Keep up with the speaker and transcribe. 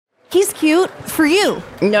He's cute for you.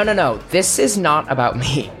 No. This is not about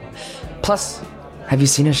me. Plus, have you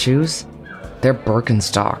seen his shoes? They're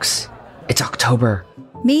Birkenstocks. It's October.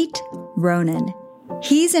 Meet Ronan.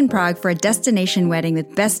 He's in Prague for a destination wedding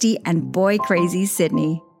with bestie and boy crazy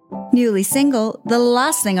Sydney. Newly single, the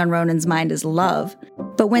last thing on Ronan's mind is love.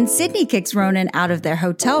 But when Sydney kicks Ronan out of their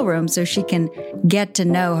hotel room so she can get to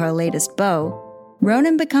know her latest beau,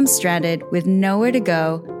 Ronan becomes stranded with nowhere to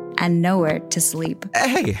go and nowhere to sleep.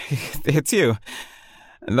 Hey, it's you.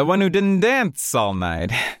 The one who didn't dance all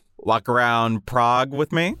night. Walk around Prague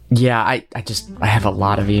with me? Yeah, I have a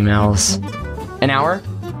lot of emails. An hour?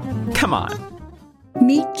 Come on.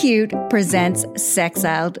 Meet Cute presents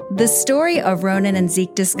Sexiled, the story of Ronan and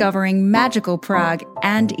Zeke discovering magical Prague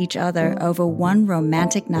and each other over one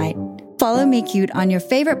romantic night. Follow Meet Cute on your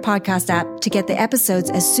favorite podcast app to get the episodes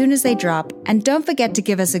as soon as they drop, and don't forget to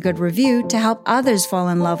give us a good review to help others fall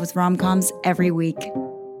in love with rom-coms every week.